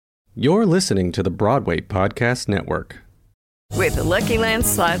You're listening to the Broadway Podcast Network. With the Lucky Land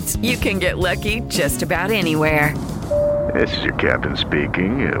Slots, you can get lucky just about anywhere. This is your captain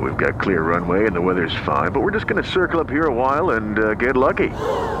speaking. We've got clear runway and the weather's fine, but we're just going to circle up here a while and get lucky.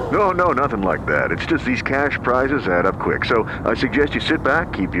 No, nothing like that. It's just these cash prizes add up quick. So I suggest you sit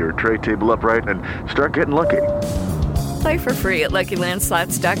back, keep your tray table upright, and start getting lucky. Play for free at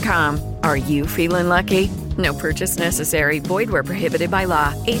LuckyLandSlots.com. Are you feeling lucky? No purchase necessary. Void where prohibited by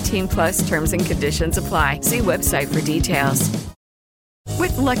law. 18+ terms and conditions apply. See website for details.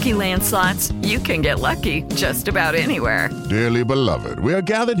 With Lucky Land Slots, you can get lucky just about anywhere. Dearly beloved, we are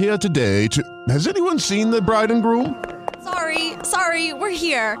gathered here today to... Has anyone seen the bride and groom? Sorry, we're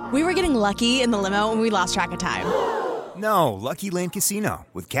here. We were getting lucky in the limo and we lost track of time. No, Lucky Land Casino,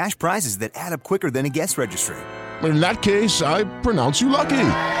 with cash prizes that add up quicker than a guest registry. In that case, I pronounce you lucky.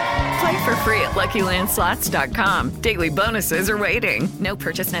 Play for free at LuckyLandSlots.com. Daily bonuses are waiting. No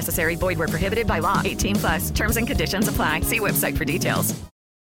purchase necessary. Void where prohibited by law. 18+. Terms and conditions apply. See website for details.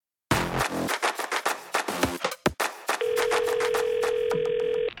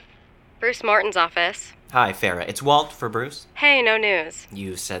 Bruce Morton's office. Hi, Farrah. It's Walt for Bruce. Hey, no news.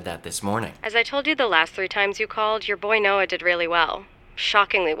 You said that this morning. As I told you the last 3 times you called, your boy Noah did really well.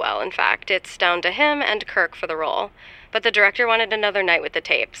 Shockingly well, in fact. It's down to him and Kirk for the role. But the director wanted another night with the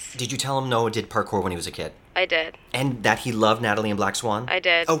tapes. Did you tell him Noah did parkour when he was a kid? I did. And that he loved Natalie in Black Swan? I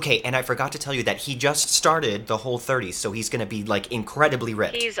did. Okay, and I forgot to tell you that he just started the whole 30s, so he's gonna be, incredibly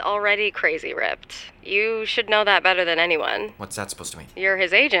ripped. He's already crazy ripped. You should know that better than anyone. What's that supposed to mean? You're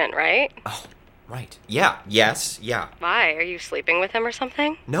his agent, right? Oh, right. Yeah. Why? Are you sleeping with him or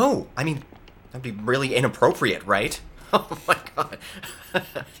something? No, I mean, that'd be really inappropriate, right? Oh my god.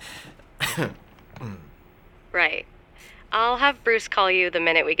 Right. I'll have Bruce call you the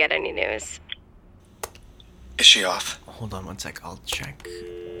minute we get any news. Is she off? Hold on one sec, I'll check.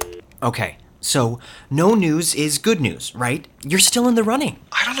 Okay, so no news is good news, right? You're still in the running.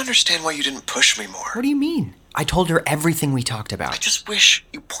 I don't understand why you didn't push me more. What do you mean? I told her everything we talked about. I just wish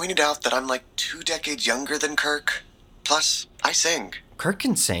you pointed out that I'm 2 decades younger than Kirk. Plus, I sing. Kirk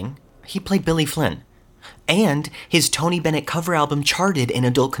can sing. He played Billy Flynn. And his Tony Bennett cover album charted in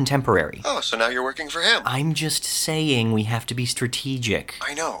adult contemporary. Oh, so now you're working for him. I'm just saying we have to be strategic.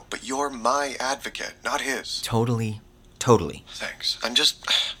 I know, but you're my advocate, not his. Totally. Thanks. I'm just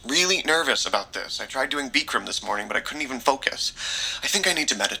really nervous about this. I tried doing Bikram this morning, but I couldn't even focus. I think I need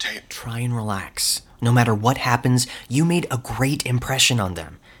to meditate. Try and relax. No matter what happens, you made a great impression on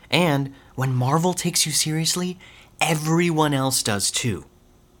them. And when Marvel takes you seriously, everyone else does too.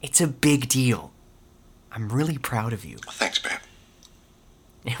 It's a big deal. I'm really proud of you. Thanks, babe.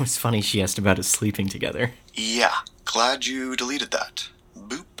 It was funny she asked about us sleeping together. Yeah, glad you deleted that.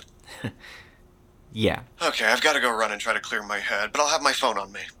 Boop. Yeah. Okay, I've got to go run and try to clear my head, but I'll have my phone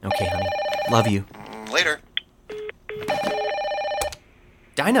on me. Okay, honey. Love you. Later.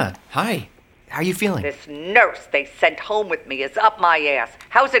 Dinah, hi. How you feeling? This nurse they sent home with me is up my ass.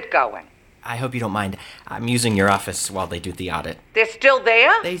 How's it going? I hope you don't mind. I'm using your office while they do the audit. They're still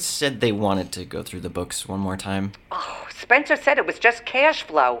there? They said they wanted to go through the books one more time. Oh, Spencer said it was just cash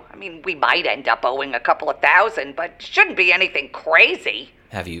flow. I mean, we might end up owing a couple of $1,000, but shouldn't be anything crazy.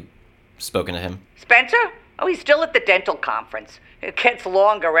 Have you spoken to him? Spencer? Oh, he's still at the dental conference. It gets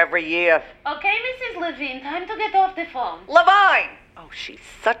longer every year. Okay, Mrs. Levine, time to get off the phone. Levine! Oh, she's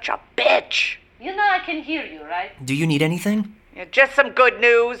such a bitch. You know I can hear you, right? Do you need anything? Yeah, just some good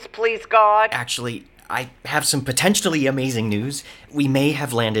news, please God. Actually, I have some potentially amazing news. We may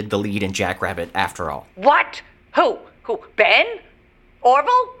have landed the lead in Jackrabbit after all. What? Who? Ben?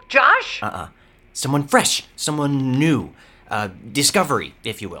 Orville? Josh? Someone fresh. Someone new. Discovery,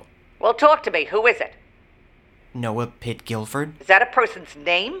 if you will. Well, talk to me. Who is it? Noah Pitt Guilford. Is that a person's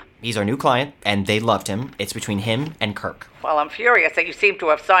name? He's our new client, and they loved him. It's between him and Kirk. Well, I'm furious that you seem to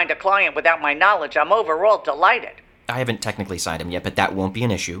have signed a client without my knowledge. I'm overall delighted. I haven't technically signed him yet, but that won't be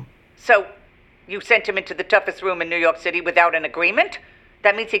an issue. So, you sent him into the toughest room in New York City without an agreement?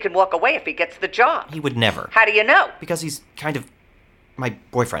 That means he can walk away if he gets the job. He would never. How do you know? Because he's kind of my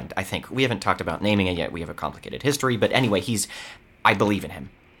boyfriend, I think. We haven't talked about naming it yet. We have a complicated history, but anyway, I believe in him.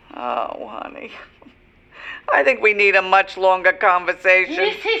 Oh, honey. I think we need a much longer conversation.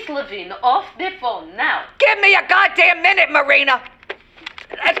 Mrs. Levine, off the phone now. Give me a goddamn minute, Marina!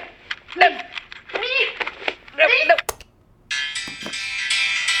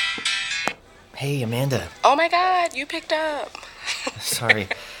 Hey, Amanda. Oh my God, you picked up. Sorry.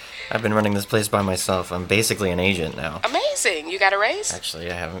 I've been running this place by myself. I'm basically an agent now. Amazing. You got a raise?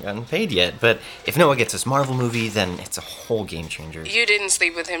 Actually, I haven't gotten paid yet, but if Noah gets this Marvel movie, then it's a whole game changer. You didn't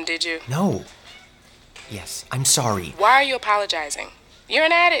sleep with him, did you? No. Yes, I'm sorry. Why are you apologizing? You're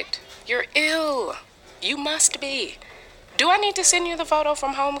an addict. You're ill. You must be. Do I need to send you the photo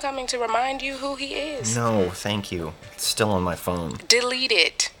from homecoming to remind you who he is? No, thank you. It's still on my phone. Delete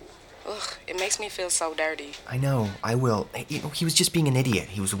it. Ugh, it makes me feel so dirty. I know, I will. He was just being an idiot.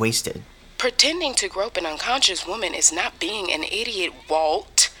 He was wasted. Pretending to grope an unconscious woman is not being an idiot,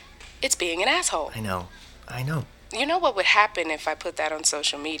 Walt. It's being an asshole. I know. You know what would happen if I put that on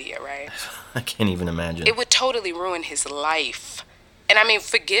social media, right? I can't even imagine. It would totally ruin his life. And I mean,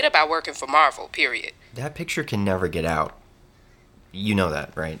 forget about working for Marvel, period. That picture can never get out. You know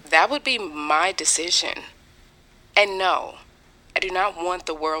that, right? That would be my decision. And no, I do not want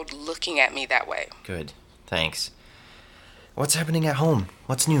the world looking at me that way. Good. Thanks. What's happening at home?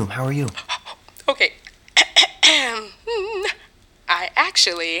 What's new? How are you? Okay. I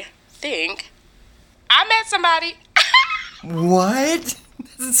actually think I met somebody. What?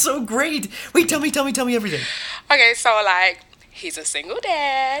 This is so great. Wait, tell me everything. Okay, so he's a single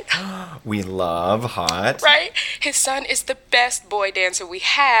dad. We love hot. Right? His son is the best boy dancer we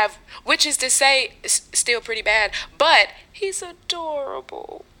have, which is to say, still pretty bad, but he's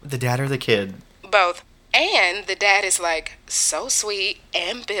adorable. The dad or the kid? Both. And the dad is so sweet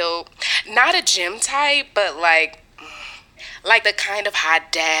and built. Not a gym type, but like the kind of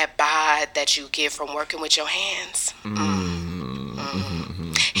hot dad bod that you get from working with your hands.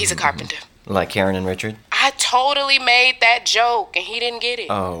 He's a carpenter. Like Karen and Richard? I totally made that joke and he didn't get it.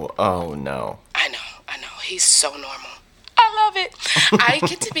 Oh no. I know. He's so normal. I love it. I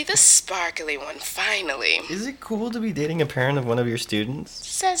get to be the sparkly one, finally. Is it cool to be dating a parent of one of your students?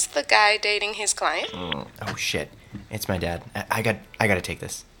 Says the guy dating his client. Oh shit. It's my dad. I gotta take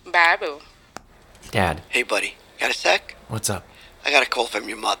this. Bye, boo. Dad. Hey, buddy. Got a sec? What's up? I got a call from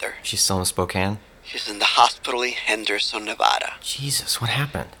your mother. She's still in Spokane? She's in the hospital in Henderson, Nevada. Jesus, what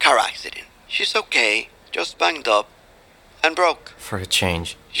happened? Car accident. She's okay. Just banged up. And broke. For a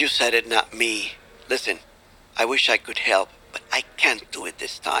change. You said it, not me. Listen, I wish I could help, but I can't do it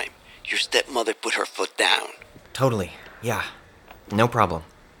this time. Your stepmother put her foot down. Totally. Yeah. No problem.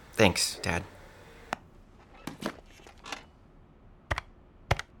 Thanks, Dad.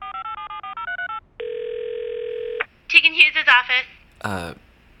 Tegan Hughes' office.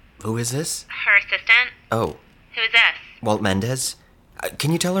 Who is this? Her assistant. Oh. Who is this? Walt Mendez?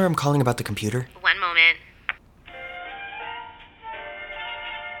 Can you tell her I'm calling about the computer? One moment.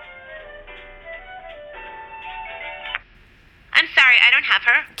 I'm sorry, I don't have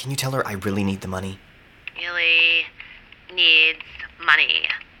her. Can you tell her I really need the money? Really needs money.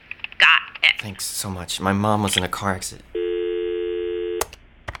 Got it. Thanks so much. My mom was in a car accident.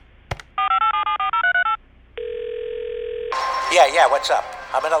 Yeah, what's up?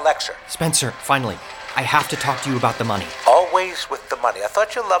 I'm in a lecture. Spencer, finally. I have to talk to you about the money. Always with the money. I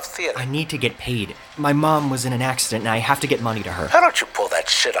thought you loved theater. I need to get paid. My mom was in an accident and I have to get money to her. How don't you pull that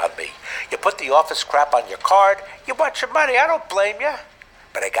shit on me? You put the office crap on your card, you want your money. I don't blame you.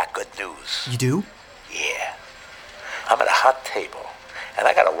 But I got good news. You do? Yeah. I'm at a hot table, and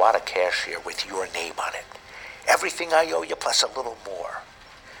I got a wad of cash here with your name on it. Everything I owe you plus a little more.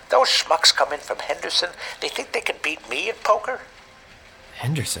 Those schmucks come in from Henderson. They think they can beat me at poker?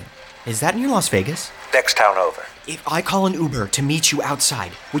 Henderson? Is that near Las Vegas? Next town over. If I call an Uber to meet you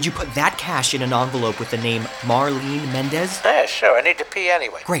outside, would you put that cash in an envelope with the name Marlene Mendez? Yeah, sure. I need to pee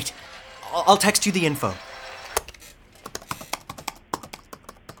anyway. Great. I'll text you the info.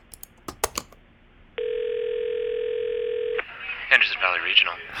 Henderson Valley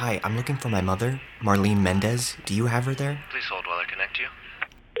Regional. Hi, I'm looking for my mother, Marlene Mendez. Do you have her there? Please hold while I connect you.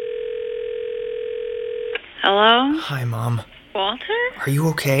 Hello? Hi, Mom. Walter? Are you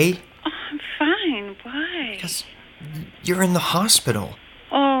okay? Oh, I'm fine. Why? Because you're in the hospital.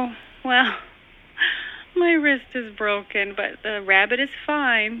 Oh, well, my wrist is broken, but the rabbit is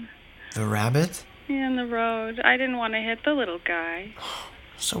fine. The rabbit? In the road. I didn't want to hit the little guy.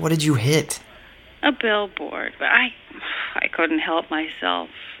 So what did you hit? A billboard, but I couldn't help myself.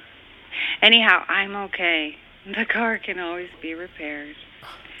 Anyhow, I'm okay. The car can always be repaired.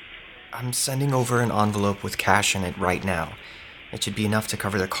 I'm sending over an envelope with cash in it right now. It should be enough to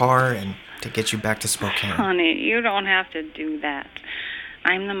cover the car and to get you back to Spokane. Honey, you don't have to do that.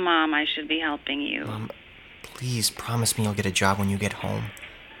 I'm the mom. I should be helping you. Mom, please promise me you'll get a job when you get home.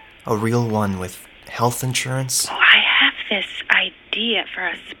 A real one with health insurance. Oh, I have this idea for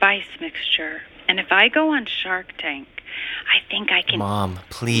a spice mixture. And if I go on Shark Tank, I think I can... Mom,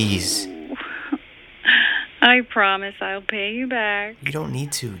 please. Ooh. I promise I'll pay you back. You don't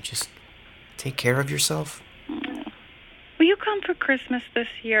need to. Just take care of yourself. Will you come for Christmas this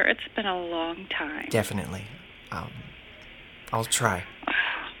year? It's been a long time. Definitely. I'll try.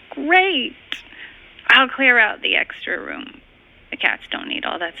 Great. I'll clear out the extra room. The cats don't need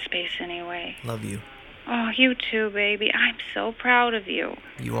all that space anyway. Love you. Oh, you too, baby. I'm so proud of you.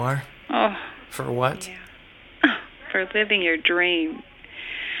 You are? Oh. For what? Yeah. For living your dream.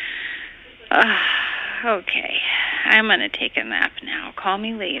 Okay. I'm gonna take a nap now. Call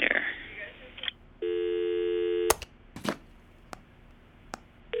me later.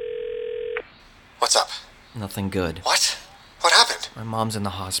 What's up? Nothing good. What? What happened? My mom's in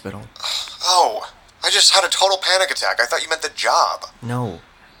the hospital. Oh, I just had a total panic attack. I thought you meant the job. No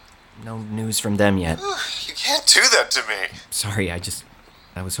news from them yet. You can't do that to me. Sorry, I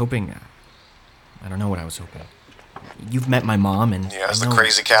was hoping... I don't know what I was hoping. You've met my mom, and... Yeah, is the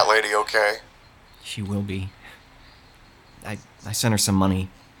crazy cat lady okay? She will be. I sent her some money.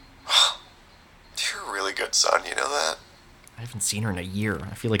 You're a really good son, you know that? I haven't seen her in a year.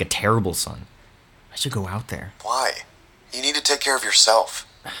 I feel like a terrible son. I should go out there. Why? You need to take care of yourself.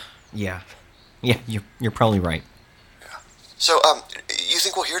 Yeah, you're probably right. Yeah. So, you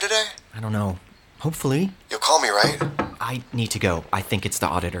think we'll hear today? I don't know. Hopefully. You'll call me, right? I need to go. I think it's the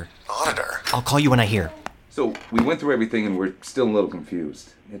auditor. Auditor? I'll call you when I hear. So, we went through everything and we're still a little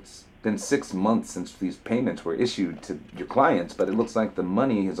confused. It's been 6 months since these payments were issued to your clients, but it looks like the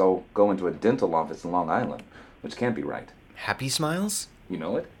money is all going to a dental office in Long Island, which can't be right. Happy Smiles? You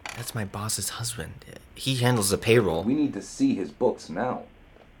know it? That's my boss's husband. He handles the payroll. We need to see his books now.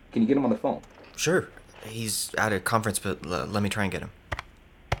 Can you get him on the phone? Sure. He's at a conference, but let me try and get him.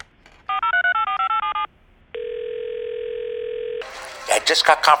 I just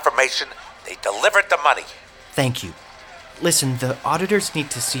got confirmation. They delivered the money. Thank you. Listen, the auditors need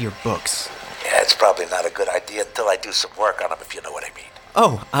to see your books. Yeah, it's probably not a good idea until I do some work on them, if you know what I mean.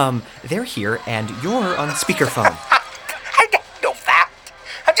 Oh, they're here, and you're on speakerphone. I don't know that.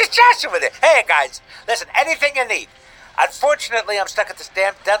 I'm just joshing with it. Hey, guys, listen, anything you need. Unfortunately, I'm stuck at this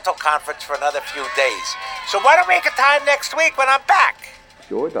damn dental conference for another few days. So why don't we make a time next week when I'm back?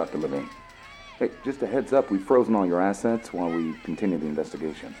 Sure, Dr. Levine. Hey, just a heads up, we've frozen all your assets while we continue the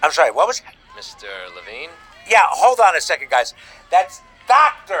investigation. I'm sorry, what was that? Mr. Levine? Yeah, hold on a second, guys. That's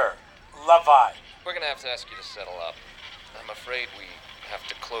Dr. Levine. We're gonna have to ask you to settle up. I'm afraid we have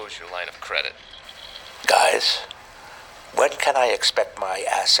to close your line of credit. Guys, when can I expect my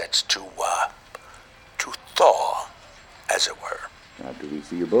assets to thaw, as it were? After we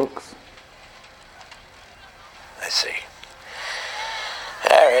see your books. I see.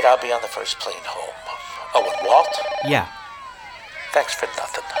 All right, I'll be on the first plane home. Oh, and Walt? Yeah. Thanks for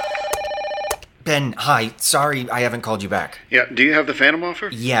nothing. Ben, hi. Sorry I haven't called you back. Yeah, do you have the Phantom offer?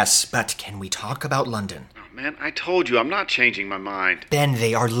 Yes, but can we talk about London? Oh, man, I told you, I'm not changing my mind. Ben,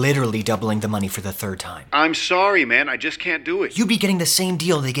 they are literally doubling the money for the third time. I'm sorry, man, I just can't do it. You'd be getting the same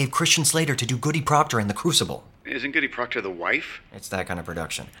deal they gave Christian Slater to do Goody Proctor in The Crucible. Isn't Goody Proctor the wife? It's that kind of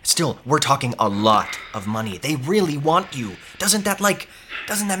production. Still, we're talking a lot of money. They really want you. Doesn't that make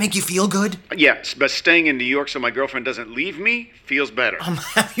you feel good? Yes, but staying in New York so my girlfriend doesn't leave me feels better.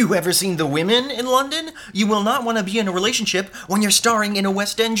 Have you ever seen The Women in London? You will not want to be in a relationship when you're starring in a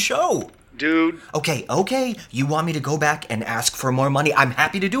West End show. Dude. Okay. You want me to go back and ask for more money? I'm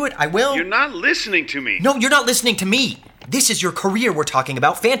happy to do it. I will. You're not listening to me. No, you're not listening to me. This is your career we're talking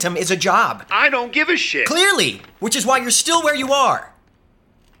about. Phantom is a job. I don't give a shit. Clearly, which is why you're still where you are.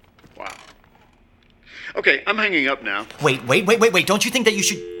 Wow. Okay, I'm hanging up now. Wait. Don't you think that you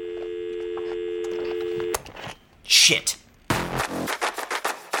should... Shit.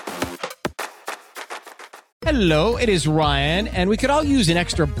 Hello, it is Ryan, and we could all use an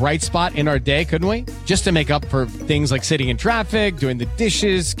extra bright spot in our day, couldn't we? Just to make up for things like sitting in traffic, doing the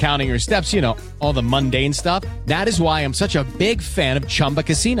dishes, counting your steps, all the mundane stuff. That is why I'm such a big fan of Chumba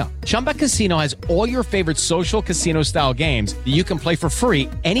Casino. Chumba Casino has all your favorite social casino-style games that you can play for free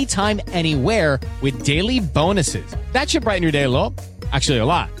anytime, anywhere with daily bonuses. That should brighten your day a little. Actually, a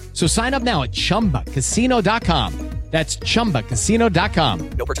lot. So sign up now at ChumbaCasino.com. That's ChumbaCasino.com.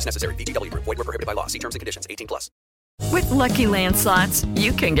 No purchase necessary. VGW Group. Void where prohibited by law. See terms and conditions. 18+. With Lucky Land Slots,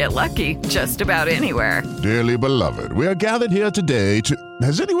 you can get lucky just about anywhere. Dearly beloved, we are gathered here today to...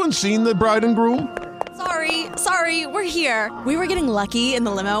 Has anyone seen the bride and groom? Sorry, we're here. We were getting lucky in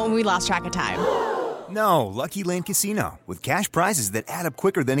the limo and we lost track of time. No, Lucky Land Casino. With cash prizes that add up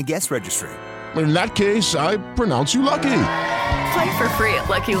quicker than a guest registry. In that case, I pronounce you lucky. Play for free at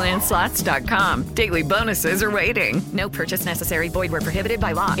LuckyLandSlots.com. Daily bonuses are waiting. No purchase necessary. Void where prohibited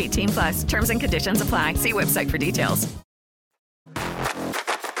by law. 18+. Terms and conditions apply. See website for details.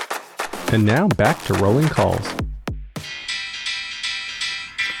 And now back to rolling calls.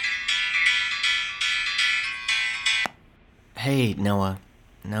 Hey, Noah.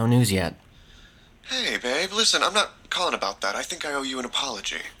 No news yet. Hey, babe, listen, I'm not calling about that. I think I owe you an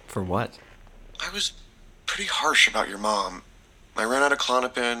apology. For what? I was pretty harsh about your mom. I ran out of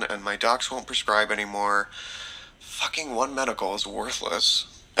Klonopin, and my docs won't prescribe anymore. Fucking One Medical is worthless.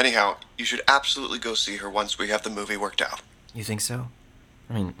 Anyhow, you should absolutely go see her once we have the movie worked out. You think so?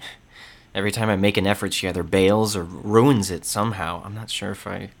 I mean, every time I make an effort, she either bails or ruins it somehow. I'm not sure if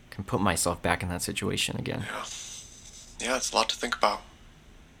I can put myself back in that situation again. Yeah, it's a lot to think about.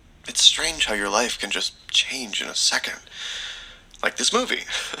 It's strange how your life can just change in a second. Like this movie.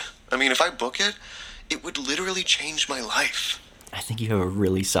 I mean, if I book it, it would literally change my life. I think you have a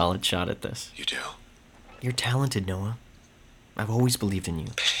really solid shot at this. You do? You're talented, Noah. I've always believed in you.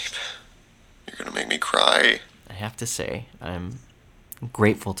 Babe, you're gonna make me cry. I have to say, I'm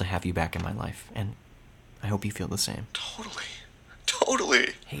grateful to have you back in my life, and I hope you feel the same. Totally.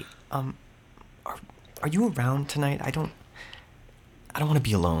 Hey, are you around tonight? I don't want to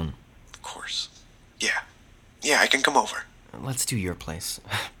be alone. Of course. Yeah, I can come over. Let's do your place.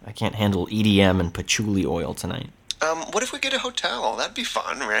 I can't handle EDM and patchouli oil tonight. What if we get a hotel? That'd be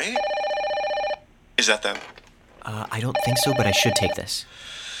fun, right? Is that them? I don't think so, but I should take this.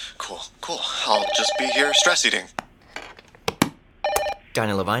 Cool. I'll just be here stress eating.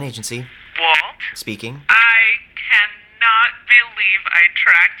 Dina Levine Agency. Walt? Speaking. I cannot believe I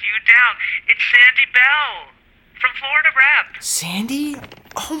tracked you down. It's Sandy Bell from Florida Rep. Sandy?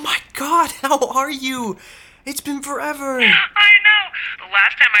 Oh my God, how are you? It's been forever. I know. The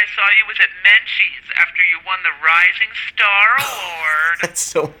last time I saw you was at Menchie's after you won the Rising Star Award. That's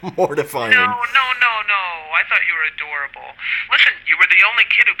so mortifying. No. I thought you were adorable. Listen, you were the only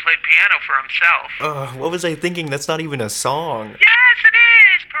kid who played piano for himself. What was I thinking? That's not even a song. Yes, it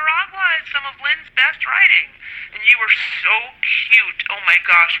is. Piragua is some of Lynn's best writing. And you were so cute. Oh my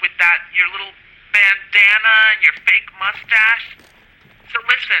gosh, with your little bandana and your fake mustache. So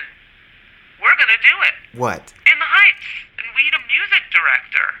listen, we're gonna do it. What? In the Heights, and we'd a music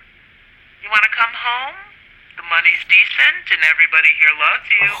director. You wanna come home? The money's decent, and everybody here loves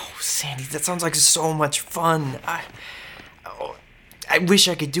you. Oh, Sandy, that sounds like so much fun. I wish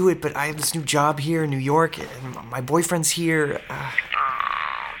I could do it, but I have this new job here in New York, and my boyfriend's here. No,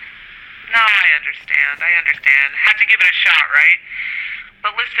 I understand. Had to give it a shot, right?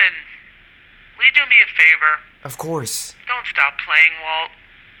 But listen, will you do me a favor? Of course. Don't stop playing, Walt.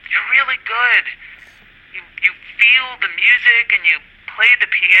 You're really good. You feel the music and you play the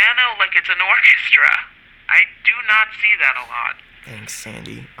piano like it's an orchestra. I do not see that a lot. Thanks,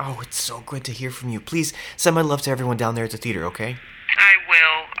 Sandy. Oh, it's so good to hear from you. Please send my love to everyone down there at the theater, okay? I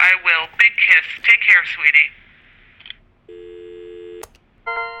will. Big kiss. Take care, sweetie.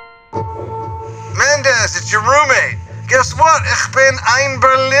 Mendez, it's your roommate. Guess what? Ich bin ein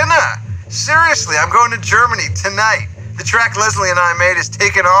Berliner. Seriously, I'm going to Germany tonight. The track Leslie and I made is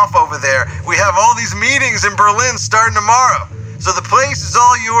taking off over there. We have all these meetings in Berlin starting tomorrow. So the place is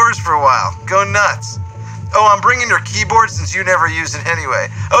all yours for a while. Go nuts. Oh, I'm bringing your keyboard since you never use it anyway.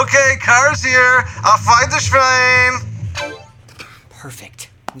 Okay, car's here. Auf Wiedersehen. Perfect.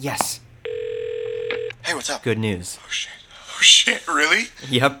 Yes. Hey, what's up? Good news. Oh, shit, really?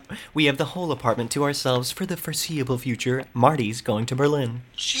 Yep. We have the whole apartment to ourselves for the foreseeable future. Marty's going to Berlin.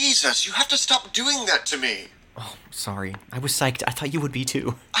 Jesus, you have to stop doing that to me. Oh, sorry. I was psyched. I thought you would be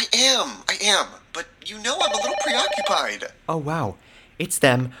too. I am. But you know I'm a little preoccupied. Oh, wow. It's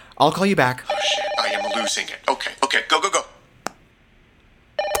them. I'll call you back. Oh, shit. I am losing it. Okay. Go.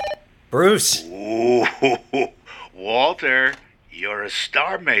 Bruce. Ooh, Walter, you're a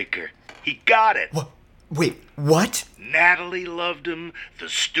star maker. He got it. Wait, what? Natalie loved him. The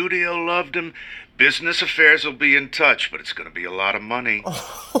studio loved him. Business affairs will be in touch, but it's going to be a lot of money. Oh,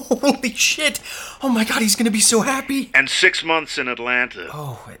 holy shit. Oh, my God, he's going to be so happy. And 6 months in Atlanta.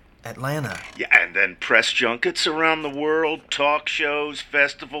 Oh, Atlanta. Yeah, and then press junkets around the world, talk shows,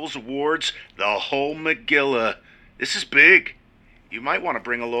 festivals, awards, the whole Megillah. This is big. You might want to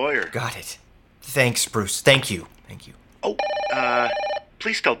bring a lawyer. Got it. Thanks, Bruce. Thank you. Oh,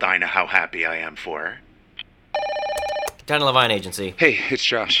 please tell Dinah how happy I am for her. Dina Levine Agency. Hey, it's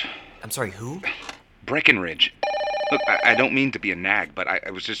Josh. I'm sorry, who? Breckenridge. Look, I don't mean to be a nag, but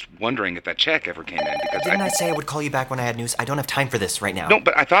I was just wondering if that check ever came in, because Didn't I say I would call you back when I had news? I don't have time for this right now. No,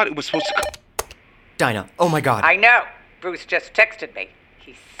 but I thought it was supposed to... Dinah, oh my God. I know. Bruce just texted me.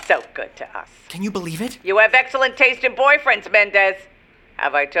 He's so good to us. Can you believe it? You have excellent taste in boyfriends, Mendez.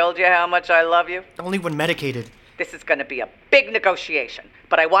 Have I told you how much I love you? Only when medicated. This is going to be a big negotiation,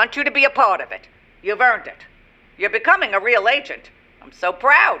 but I want you to be a part of it. You've earned it. You're becoming a real agent. I'm so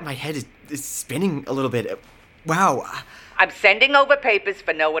proud. My head is spinning a little bit. Wow. I'm sending over papers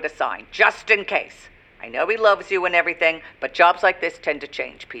for Noah to sign, just in case. I know he loves you and everything, but jobs like this tend to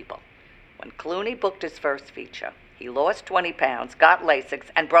change people. When Clooney booked his first feature, he lost 20 pounds, got LASIK,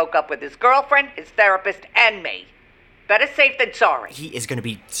 and broke up with his girlfriend, his therapist, and me. Better safe than sorry. He is going to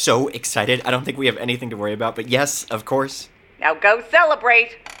be so excited. I don't think we have anything to worry about, but yes, of course. Now go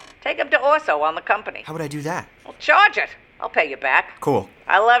celebrate. Take him to Orso on the company. How would I do that? Well, charge it. I'll pay you back. Cool.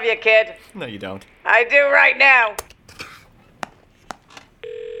 I love you, kid. No, you don't. I do right now.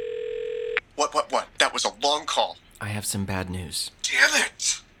 What? That was a long call. I have some bad news. Damn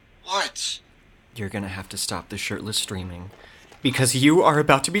it! What? You're going to have to stop the shirtless streaming. Because you are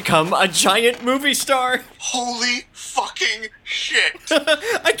about to become a giant movie star. Holy fucking shit.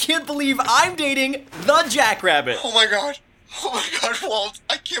 I can't believe I'm dating the Jackrabbit. Oh my god, Walt.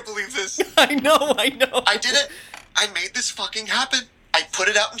 I can't believe this. I know. I did it. I made this fucking happen. I put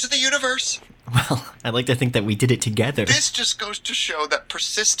it out into the universe. Well, I'd like to think that we did it together. This just goes to show that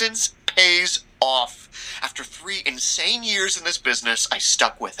persistence pays off. After 3 insane years in this business, I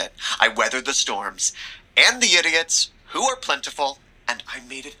stuck with it. I weathered the storms and the idiots, who are plentiful, and I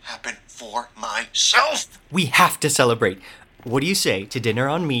made it happen for myself. We have to celebrate. What do you say to dinner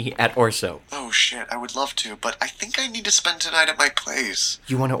on me at Orso? Oh shit, I would love to, but I think I need to spend tonight at my place.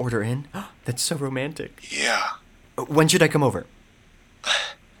 You want to order in? That's so romantic. Yeah. When should I come over?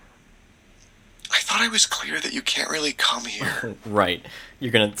 I thought I was clear that you can't really come here. Right.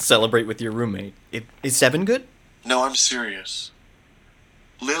 You're gonna celebrate with your roommate. Is 7 good? No, I'm serious.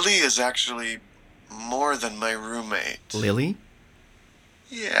 Lily is actually more than my roommate. Lily?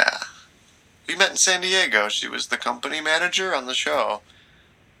 Yeah. We met in San Diego. She was the company manager on the show.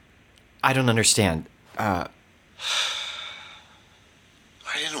 I don't understand. I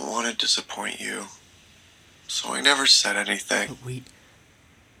didn't want to disappoint you, so I never said anything. But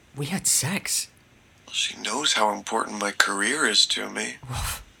we had sex. Well, she knows how important my career is to me.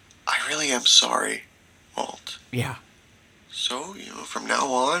 I really am sorry, Walt. Yeah. So, from now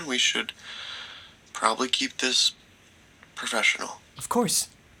on, we should probably keep this professional. Of course.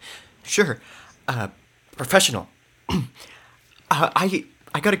 Sure. Professional. I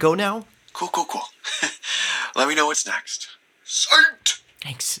gotta go now. Cool. Let me know what's next. Sight!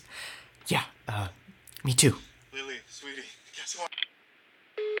 Thanks. Yeah, me too. Lily, sweetie, guess what?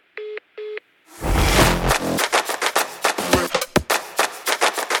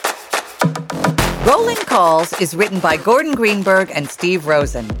 Rolling Calls is written by Gordon Greenberg and Steve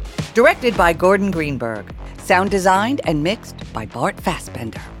Rosen. Directed by Gordon Greenberg. Sound designed and mixed by Bart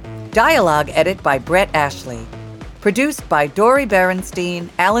Fassbender. Dialogue edit by Brett Ashley. Produced by Dory Berenstein,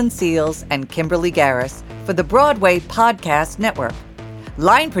 Alan Seals, and Kimberly Garris for the Broadway Podcast Network.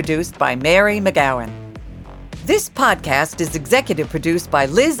 Line produced by Mary McGowan. This podcast is executive produced by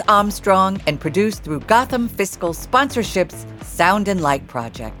Liz Armstrong and produced through Gotham Fiscal Sponsorship's Sound and Light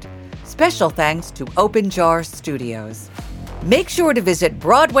Project. Special thanks to Open Jar Studios. Make sure to visit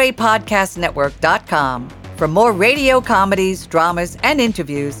BroadwayPodcastNetwork.com for more radio comedies, dramas, and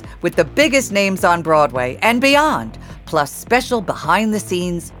interviews with the biggest names on Broadway and beyond, plus special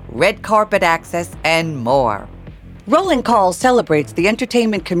behind-the-scenes, red carpet access, and more. Rolling Calls celebrates the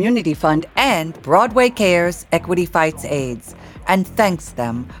Entertainment Community Fund and Broadway Cares Equity Fights AIDS, and thanks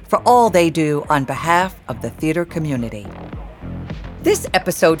them for all they do on behalf of the theater community. This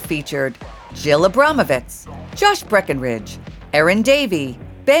episode featured Jill Abramovitz, Josh Breckenridge, Erin Davey,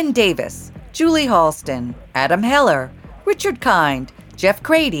 Ben Davis, Julie Halston, Adam Heller, Richard Kind, Jeff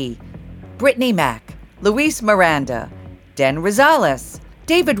Crady, Brittany Mack, Luis Miranda, Den Rosales,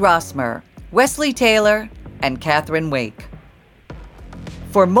 David Rossmer, Wesley Taylor, and Catherine Wake.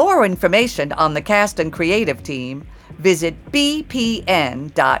 For more information on the cast and creative team, visit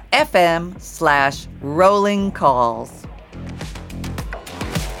bpn.fm/rollingcalls.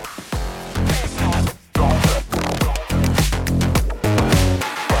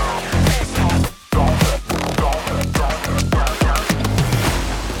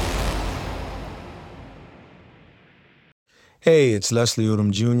 Hey, it's Leslie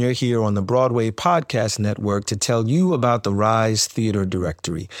Odom Jr. here on the Broadway Podcast Network to tell you about the Rise Theater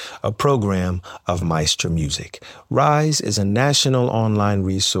Directory, a program of Maestro Music. Rise is a national online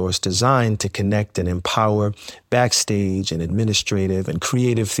resource designed to connect and empower backstage and administrative and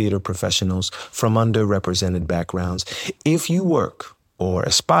creative theater professionals from underrepresented backgrounds. If you work or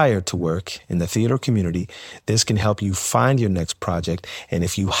aspire to work in the theater community, this can help you find your next project. And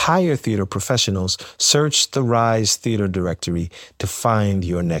if you hire theater professionals, search the Rise Theater Directory to find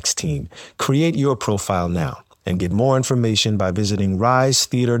your next team. Create your profile now and get more information by visiting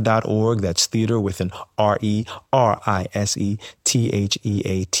risetheater.org. That's theater with an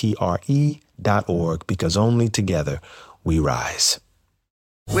RERISETHEATRE.org, because only together we rise.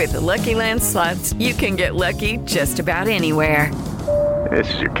 With the Lucky Land Slots, you can get lucky just about anywhere.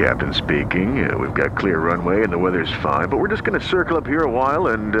 This is your captain speaking. We've got clear runway and the weather's fine, but we're just going to circle up here a while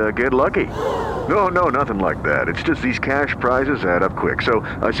and get lucky. No, nothing like that. It's just these cash prizes add up quick. So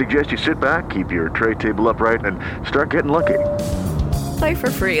I suggest you sit back, keep your tray table upright, and start getting lucky. Play for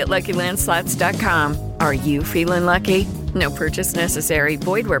free at LuckyLandSlots.com. Are you feeling lucky? No purchase necessary.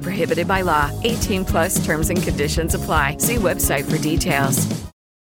 Void where prohibited by law. 18+ terms and conditions apply. See website for details.